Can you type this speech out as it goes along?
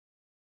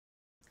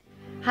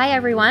Hi,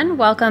 everyone.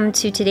 Welcome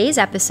to today's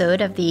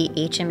episode of the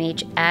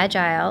HMH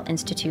Agile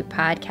Institute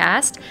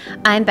podcast.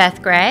 I'm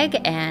Beth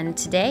Gregg, and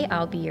today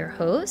I'll be your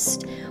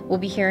host. We'll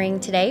be hearing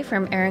today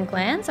from Erin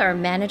Glanz, our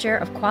Manager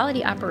of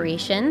Quality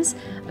Operations,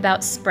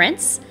 about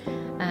sprints.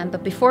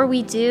 But before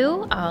we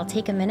do, I'll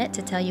take a minute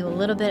to tell you a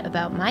little bit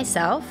about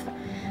myself.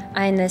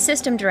 I'm the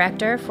System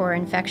Director for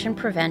Infection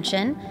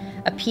Prevention,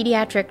 a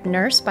pediatric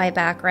nurse by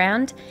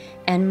background,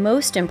 and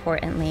most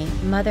importantly,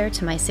 mother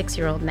to my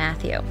 6-year-old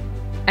Matthew.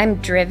 I'm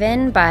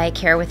driven by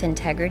care with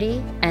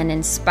integrity and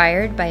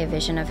inspired by a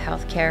vision of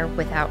healthcare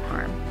without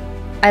harm.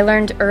 I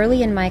learned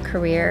early in my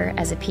career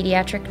as a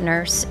pediatric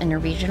nurse in a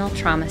regional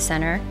trauma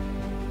center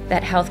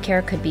that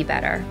healthcare could be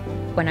better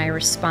when I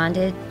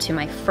responded to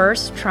my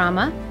first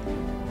trauma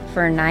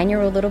for a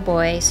 9-year-old little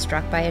boy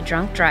struck by a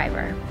drunk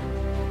driver.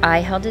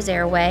 I held his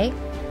airway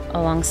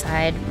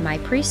alongside my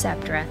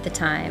preceptor at the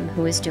time,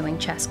 who was doing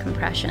chest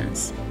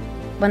compressions.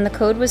 When the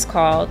code was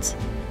called,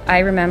 I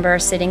remember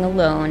sitting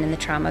alone in the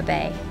trauma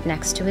bay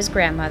next to his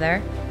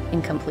grandmother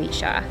in complete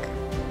shock.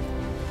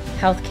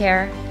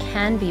 Healthcare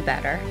can be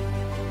better.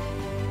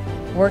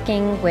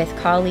 Working with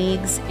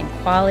colleagues in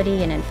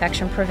quality and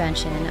infection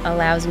prevention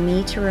allows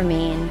me to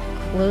remain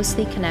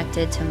closely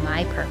connected to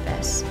my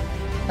purpose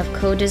of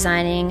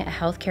co-designing a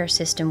healthcare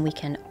system we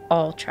can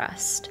all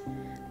trust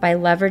by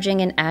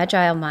leveraging an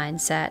agile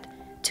mindset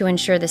to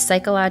ensure the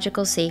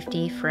psychological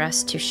safety for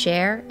us to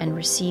share and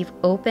receive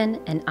open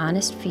and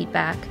honest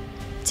feedback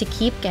to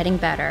keep getting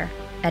better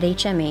at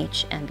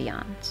HMH and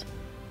beyond.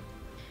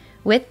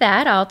 With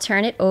that, I'll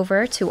turn it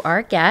over to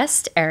our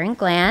guest, Erin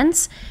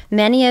Glanz.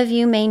 Many of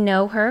you may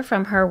know her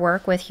from her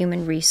work with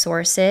Human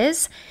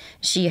Resources.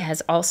 She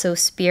has also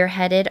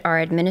spearheaded our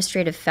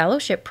administrative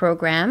fellowship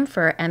program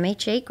for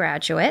MHA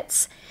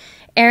graduates.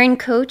 Erin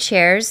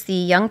co-chairs the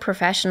Young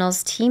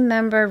Professionals Team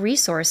Member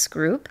Resource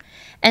Group,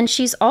 and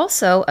she's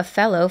also a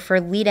fellow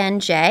for Lead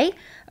NJ,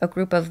 a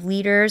group of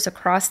leaders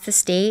across the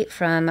state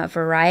from a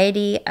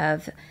variety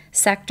of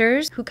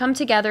sectors who come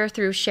together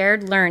through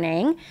shared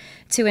learning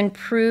to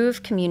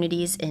improve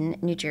communities in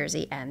New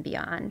Jersey and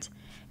beyond.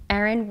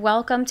 Erin,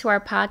 welcome to our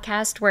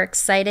podcast. We're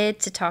excited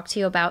to talk to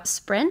you about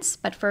sprints,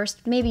 but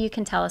first, maybe you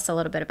can tell us a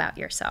little bit about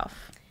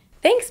yourself.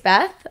 Thanks,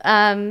 Beth.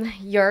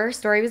 Your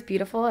story was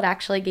beautiful. It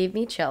actually gave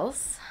me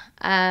chills.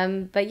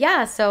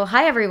 So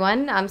hi,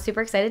 everyone. I'm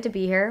super excited to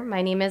be here.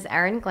 My name is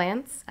Erin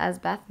Glanz, as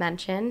Beth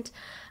mentioned.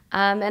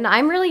 And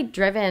I'm really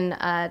driven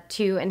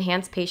to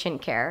enhance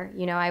patient care.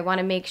 You know, I want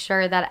to make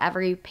sure that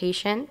every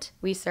patient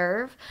we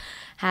serve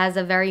has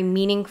a very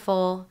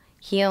meaningful,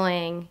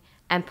 healing,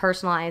 and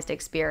personalized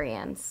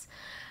experience.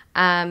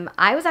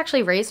 I was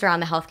actually raised around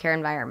the healthcare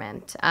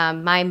environment.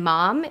 My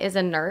mom is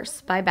a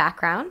nurse by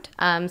background,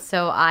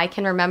 so I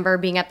can remember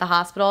being at the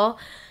hospital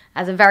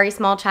as a very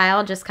small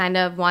child, just kind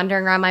of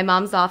wandering around my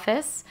mom's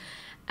office.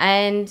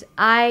 And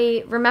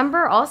I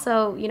remember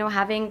also,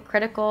 having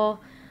critical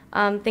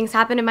things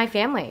happen in my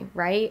family,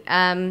 right?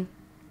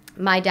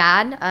 My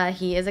dad,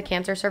 he is a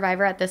cancer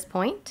survivor at this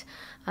point.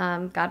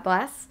 God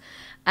bless.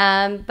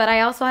 But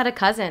I also had a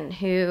cousin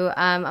who,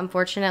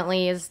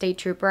 unfortunately, is a state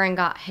trooper and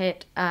got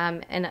hit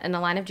in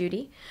a line of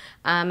duty,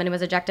 and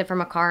was ejected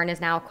from a car and is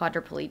now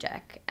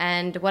quadriplegic.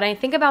 And when I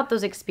think about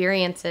those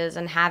experiences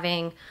and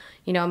having,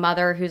 a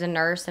mother who's a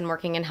nurse and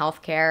working in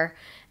healthcare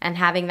and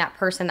having that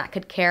person that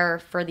could care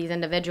for these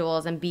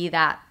individuals and be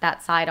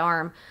that side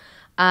arm,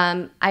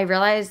 I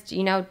realized,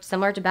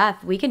 similar to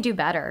Beth, we can do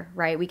better,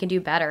 right? We can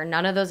do better.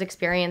 None of those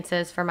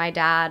experiences for my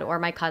dad or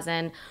my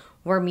cousin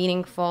were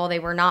meaningful. They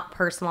were not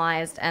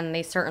personalized, and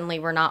they certainly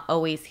were not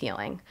always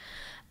healing.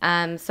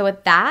 So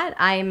with that,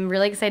 I'm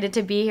really excited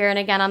to be here and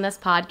again on this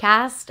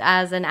podcast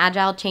as an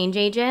agile change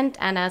agent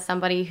and as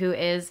somebody who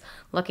is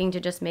looking to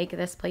just make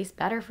this place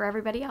better for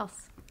everybody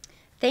else.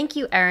 Thank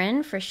you,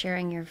 Erin, for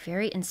sharing your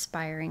very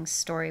inspiring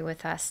story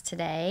with us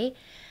today.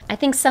 I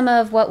think some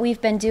of what we've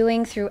been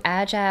doing through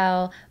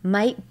Agile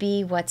might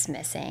be what's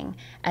missing,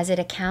 as it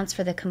accounts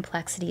for the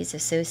complexities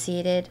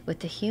associated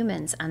with the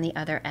humans on the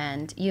other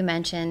end. You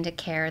mentioned a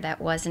care that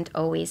wasn't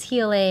always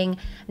healing,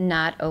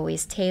 not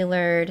always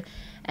tailored,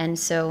 and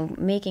so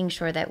making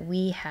sure that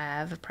we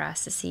have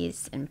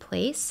processes in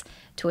place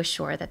to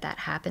assure that that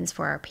happens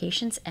for our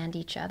patients and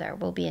each other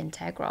will be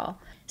integral.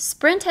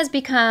 Sprint has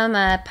become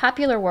a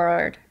popular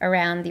word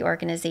around the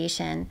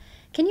organization.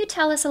 Can you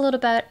tell us a little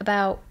bit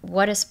about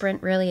what a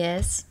sprint really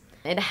is?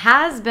 It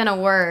has been a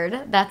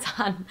word that's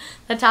on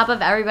the top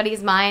of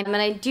everybody's mind, and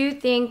I do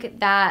think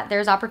that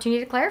there's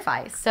opportunity to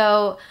clarify.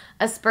 So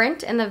a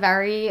sprint in the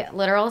very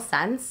literal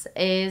sense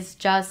is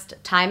just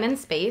time and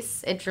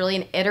space. It's really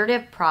an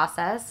iterative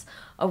process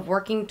of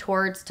working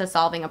towards to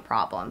solving a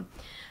problem.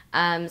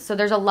 So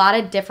there's a lot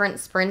of different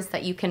sprints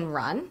that you can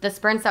run. The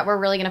sprints that we're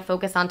really going to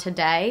focus on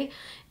today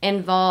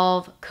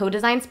involve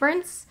co-design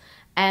sprints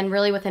and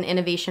really with an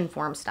innovation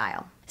form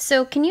style.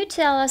 So can you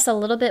tell us a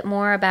little bit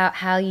more about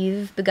how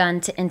you've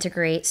begun to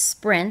integrate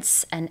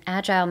sprints and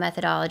agile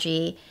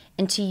methodology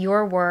into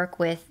your work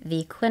with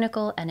the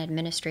clinical and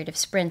administrative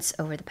sprints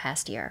over the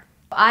past year?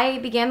 I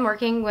began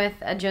working with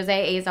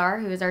Jose Azar,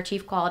 who is our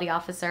Chief Quality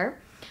Officer.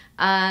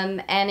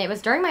 And it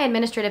was during my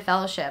administrative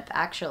fellowship,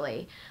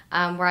 actually,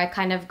 where I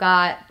kind of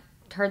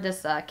heard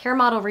this care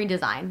model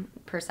redesign,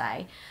 per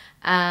se.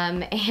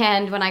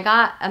 And when I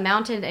got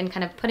mounted and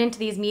kind of put into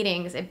these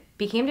meetings, it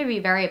became to be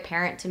very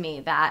apparent to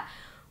me that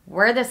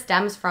where this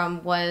stems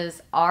from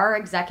was our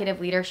executive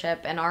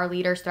leadership and our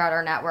leaders throughout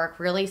our network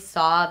really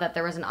saw that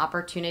there was an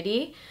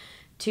opportunity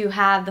to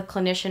have the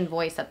clinician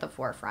voice at the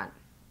forefront.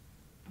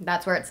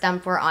 That's where it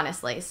stemmed for,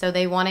 honestly. So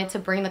they wanted to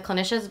bring the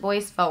clinician's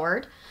voice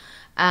forward.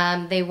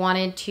 They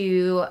wanted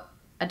to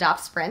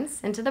adopt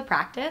sprints into the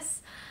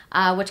practice,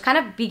 which kind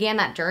of began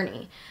that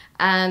journey.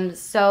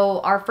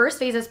 So our first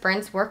phase of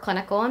sprints were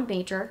clinical in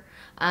nature.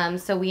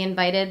 So we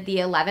invited the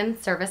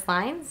 11 service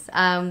lines.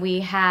 We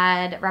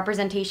had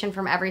representation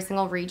from every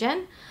single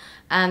region.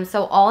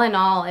 So all in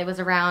all, it was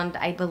around,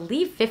 I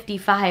believe,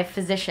 55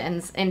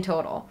 physicians in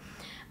total.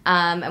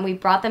 And we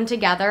brought them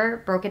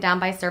together, broke it down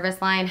by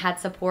service line, had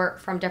support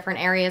from different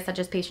areas such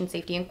as patient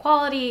safety and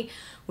quality.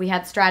 We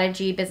had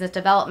strategy, business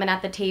development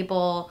at the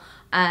table.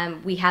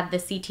 We had the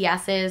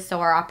CTSs, so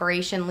our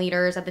operation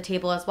leaders at the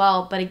table as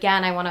well. But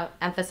again, I want to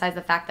emphasize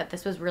the fact that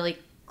this was really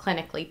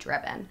clinically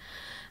driven.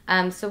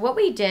 So what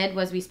we did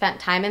was we spent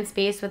time and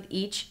space with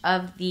each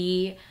of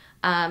the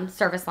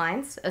service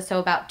lines, so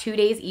about 2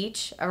 days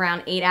each,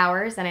 around 8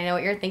 hours. And I know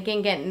what you're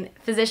thinking, getting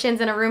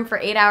physicians in a room for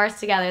 8 hours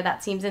together,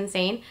 that seems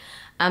insane.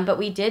 But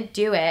we did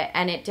do it,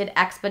 and it did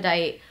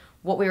expedite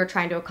what we were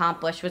trying to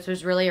accomplish, which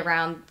was really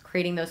around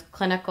creating those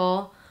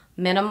clinical,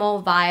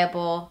 minimal,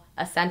 viable,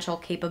 essential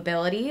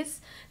capabilities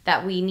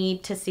that we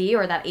need to see,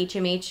 or that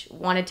HMH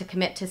wanted to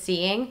commit to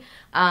seeing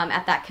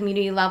at that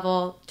community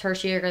level,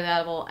 tertiary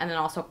level, and then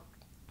also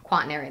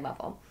quaternary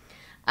level.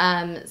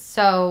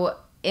 So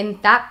in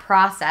that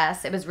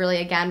process, it was really,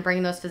 again,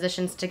 bringing those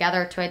physicians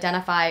together to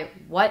identify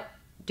what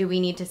do we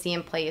need to see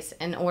in place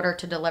in order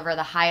to deliver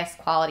the highest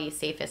quality,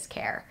 safest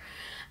care.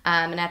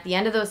 And at the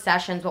end of those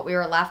sessions, what we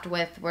were left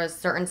with was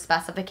certain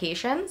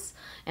specifications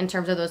in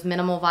terms of those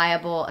minimal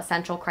viable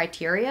essential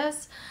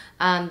criterias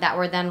that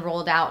were then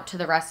rolled out to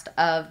the rest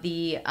of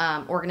the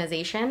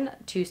organization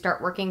to start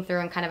working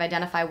through and kind of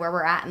identify where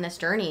we're at in this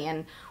journey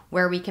and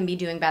where we can be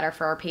doing better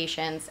for our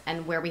patients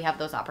and where we have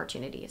those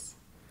opportunities.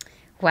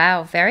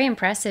 Wow, very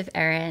impressive,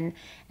 Erin.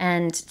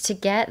 And to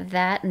get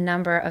that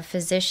number of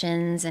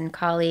physicians and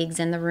colleagues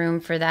in the room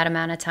for that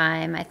amount of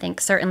time, I think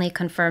certainly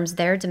confirms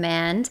their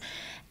demand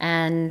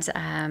and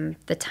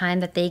the time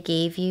that they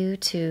gave you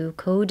to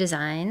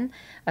co-design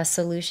a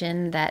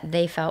solution that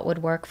they felt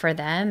would work for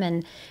them,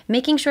 and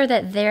making sure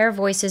that their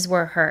voices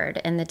were heard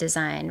in the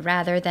design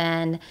rather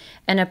than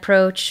an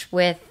approach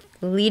with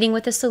leading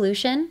with a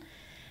solution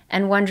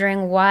and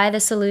wondering why the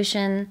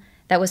solution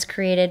that was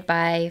created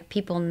by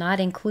people not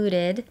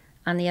included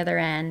on the other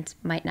end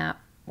might not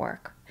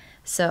work.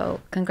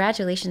 So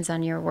congratulations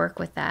on your work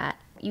with that.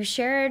 You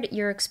shared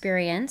your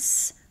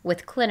experience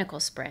with clinical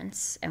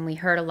sprints, and we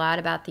heard a lot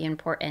about the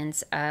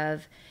importance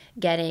of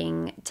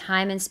getting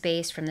time and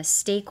space from the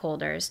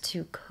stakeholders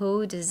to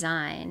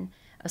co-design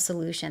a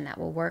solution that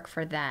will work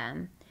for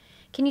them.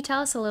 Can you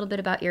tell us a little bit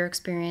about your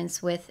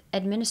experience with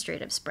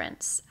administrative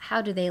sprints?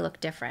 How do they look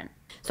different?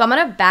 So I'm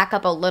going to back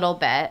up a little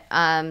bit.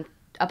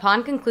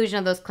 Upon conclusion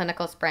of those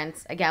clinical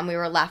sprints, again, we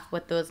were left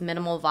with those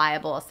minimal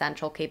viable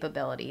essential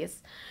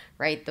capabilities,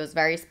 right? Those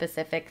very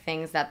specific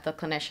things that the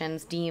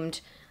clinicians deemed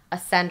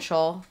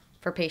essential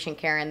for patient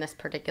care in this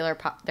particular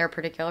their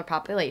particular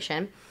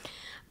population.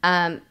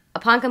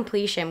 Upon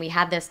completion, we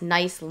had this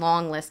nice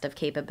long list of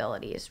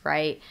capabilities,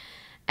 right?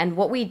 And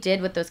what we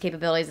did with those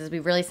capabilities is we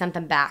really sent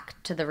them back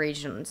to the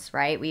regions,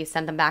 right? We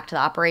sent them back to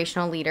the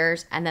operational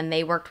leaders, and then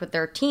they worked with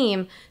their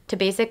team to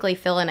basically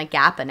fill in a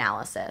gap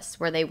analysis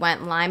where they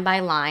went line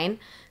by line,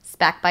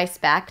 spec by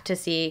spec to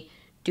see,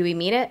 do we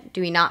meet it?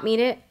 Do we not meet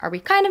it? Are we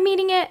kind of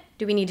meeting it?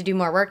 Do we need to do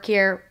more work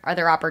here? Are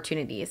there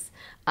opportunities?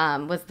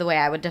 Was the way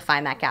I would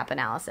define that gap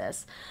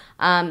analysis.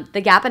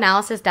 The gap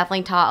analysis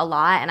definitely taught a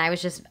lot, and I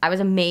was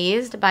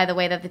amazed by the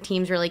way that the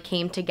teams really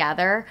came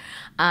together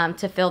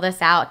to fill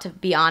this out, to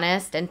be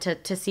honest, and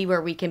to see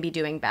where we can be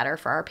doing better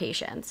for our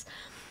patients.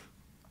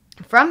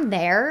 From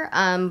there,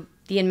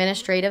 the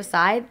administrative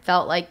side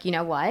felt like, you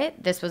know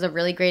what, this was a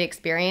really great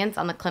experience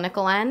on the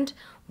clinical end.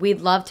 We'd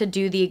love to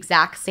do the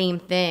exact same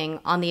thing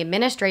on the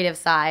administrative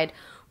side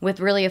with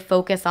really a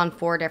focus on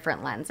 4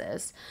 different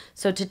lenses.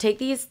 So to take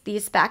these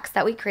specs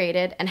that we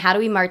created and how do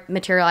we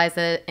materialize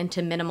it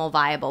into minimal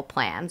viable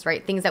plans,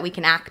 right? Things that we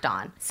can act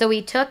on. So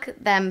we took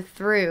them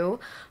through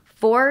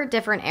 4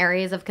 different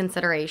areas of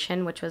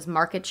consideration, which was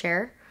market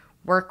share,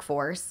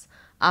 workforce,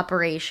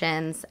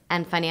 operations,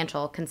 and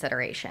financial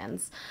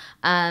considerations.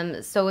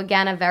 So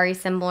again, a very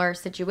similar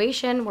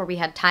situation where we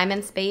had time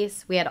and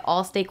space. We had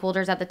all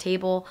stakeholders at the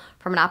table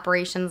from an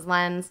operations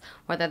lens,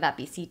 whether that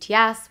be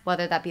CTS,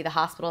 whether that be the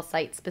hospital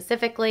site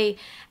specifically.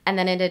 And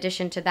then in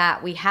addition to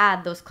that, we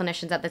had those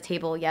clinicians at the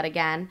table yet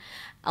again,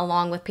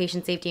 along with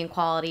patient safety and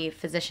quality,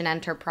 physician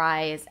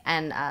enterprise,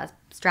 and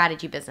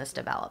strategy business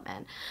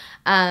development.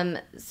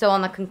 So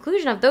on the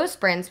conclusion of those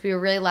sprints, we were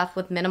really left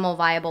with minimal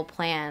viable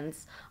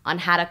plans on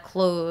how to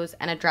close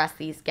and address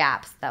these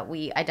gaps that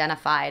we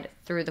identified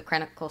through the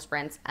clinical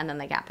sprints and then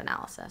the gap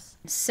analysis.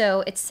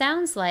 So it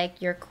sounds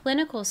like your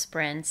clinical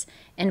sprints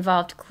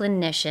involved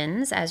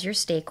clinicians as your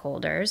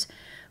stakeholders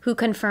who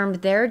confirmed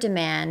their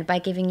demand by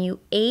giving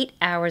you 8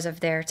 hours of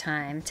their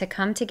time to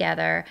come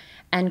together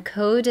and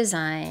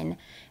co-design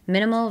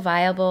minimal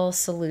viable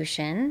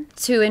solution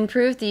to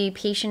improve the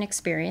patient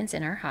experience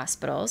in our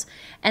hospitals.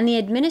 And the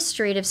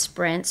administrative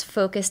sprints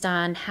focused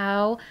on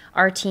how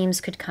our teams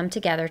could come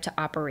together to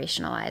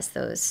operationalize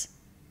those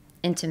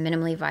into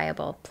minimally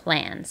viable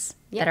plans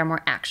that are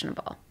more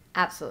actionable.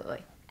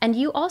 Absolutely. And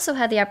you also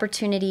had the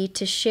opportunity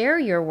to share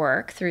your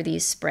work through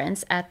these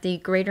sprints at the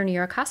Greater New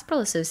York Hospital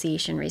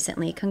Association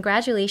recently.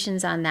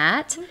 Congratulations on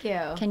that. Thank you.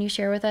 Can you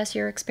share with us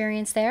your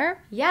experience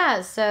there?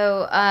 Yeah,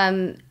 so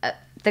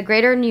the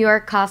Greater New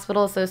York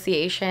Hospital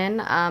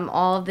Association,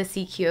 all of the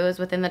CQOs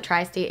within the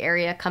tri-state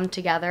area come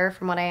together,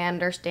 from what I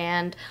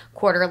understand,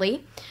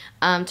 quarterly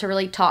to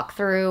really talk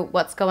through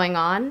what's going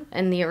on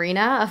in the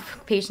arena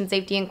of patient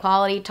safety and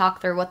quality, talk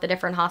through what the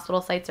different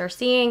hospital sites are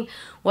seeing,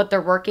 what they're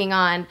working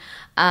on.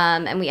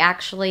 And we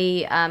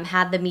actually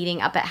had the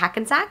meeting up at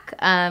Hackensack,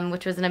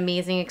 which was an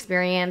amazing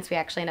experience. We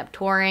actually ended up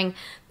touring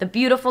the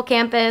beautiful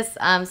campus,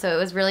 so it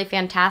was really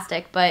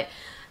fantastic. But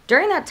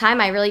during that time,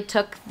 I really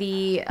took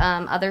the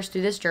others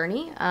through this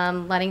journey,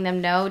 letting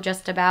them know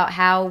just about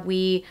how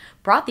we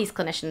brought these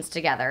clinicians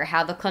together,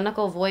 how the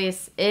clinical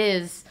voice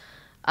is,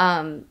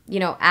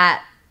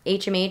 at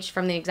HMH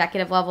from the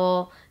executive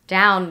level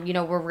down,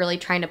 we're really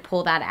trying to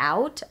pull that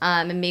out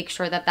and make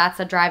sure that that's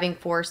a driving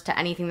force to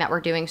anything that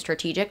we're doing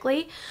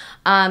strategically.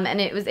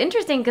 And it was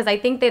interesting because I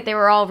think that they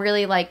were all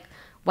really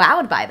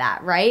wowed by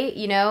that, right?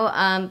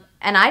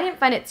 And I didn't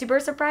find it super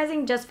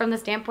surprising just from the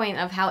standpoint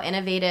of how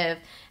innovative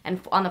and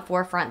on the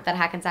forefront that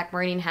Hackensack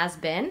Meridian has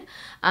been.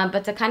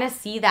 But to kind of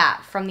see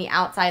that from the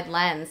outside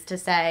lens to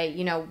say,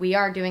 we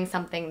are doing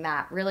something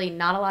that really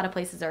not a lot of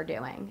places are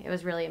doing. It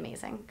was really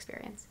amazing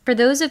experience. For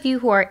those of you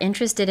who are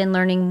interested in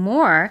learning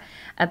more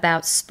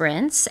about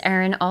sprints,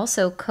 Erin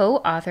also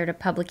co-authored a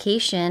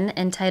publication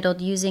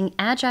entitled Using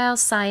Agile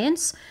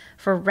Science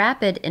for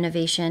Rapid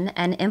Innovation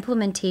and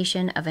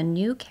Implementation of a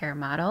New Care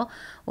Model.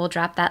 We'll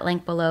drop that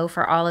link below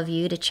for all of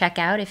you to check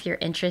out if you're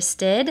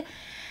interested.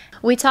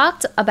 We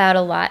talked about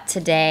a lot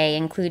today,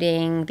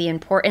 including the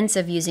importance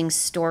of using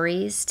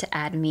stories to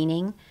add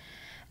meaning,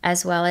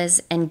 as well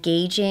as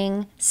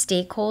engaging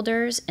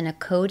stakeholders in a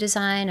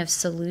co-design of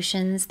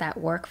solutions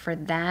that work for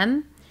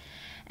them.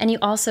 And you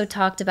also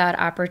talked about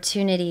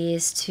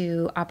opportunities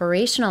to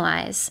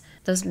operationalize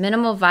those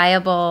minimal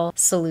viable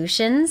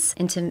solutions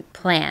into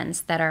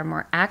plans that are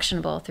more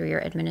actionable through your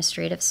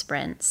administrative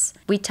sprints.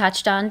 We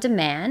touched on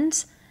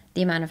demand,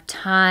 the amount of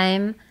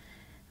time,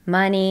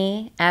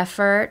 money,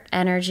 effort,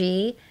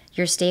 energy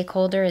your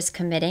stakeholder is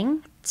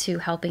committing to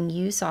helping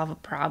you solve a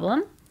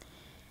problem.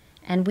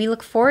 And we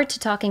look forward to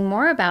talking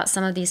more about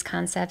some of these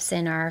concepts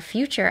in our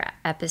future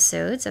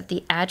episodes of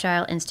the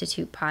Agile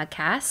Institute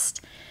podcast.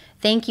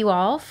 Thank you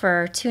all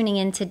for tuning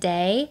in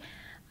today.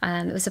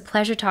 It was a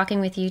pleasure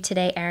talking with you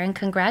today, Erin.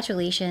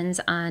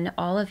 Congratulations on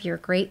all of your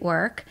great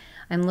work.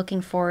 I'm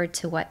looking forward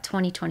to what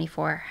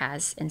 2024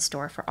 has in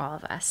store for all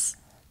of us.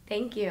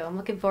 Thank you. I'm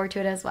looking forward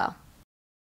to it as well.